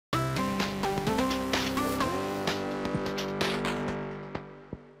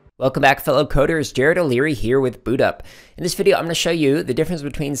Welcome back, fellow coders. Jared O'Leary here with BootUp. In this video, I'm going to show you the difference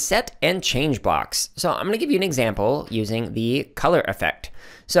between set and change blocks. So I'm going to give you an example using the color effect.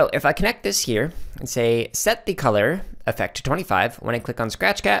 So if I connect this here and say set the color effect to 25, when I click on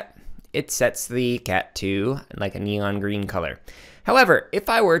Scratch Cat, it sets the cat to like a neon green color. However, if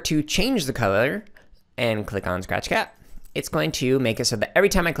I were to change the color and click on Scratch Cat, it's going to make it so that every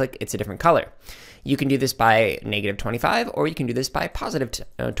time I click, it's a different color. You can do this by -25, or you can do this by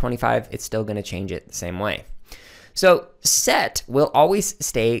 +25. It's still going to change it the same way. So set will always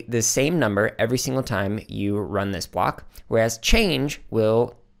stay the same number every single time you run this block, whereas change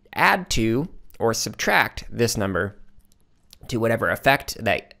will add to or subtract this number to whatever effect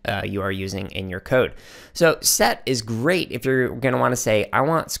that you are using in your code. So set is great if you're going to want to say, I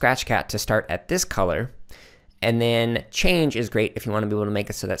want Scratch Cat to start at this color. And then change is great if you want to be able to make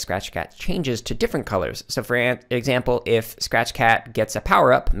it so that Scratch Cat changes to different colors. So for example, if Scratch Cat gets a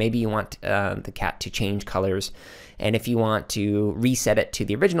power up, maybe you want the cat to change colors. And if you want to reset it to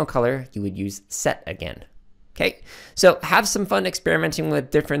the original color, you would use set again. Okay, so have some fun experimenting with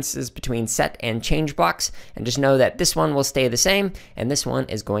differences between set and change blocks, and just know that this one will stay the same, and this one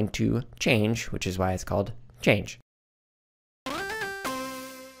is going to change, which is why it's called change.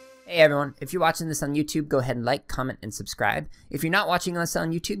 Hey everyone, if you're watching this on YouTube, go ahead and like, comment, and subscribe. If you're not watching us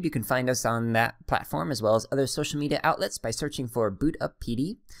on YouTube, you can find us on that platform as well as other social media outlets by searching for BootUp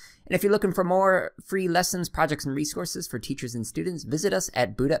PD. And if you're looking for more free lessons, projects, and resources for teachers and students, visit us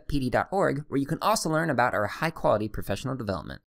at bootuppd.org, where you can also learn about our high-quality professional development.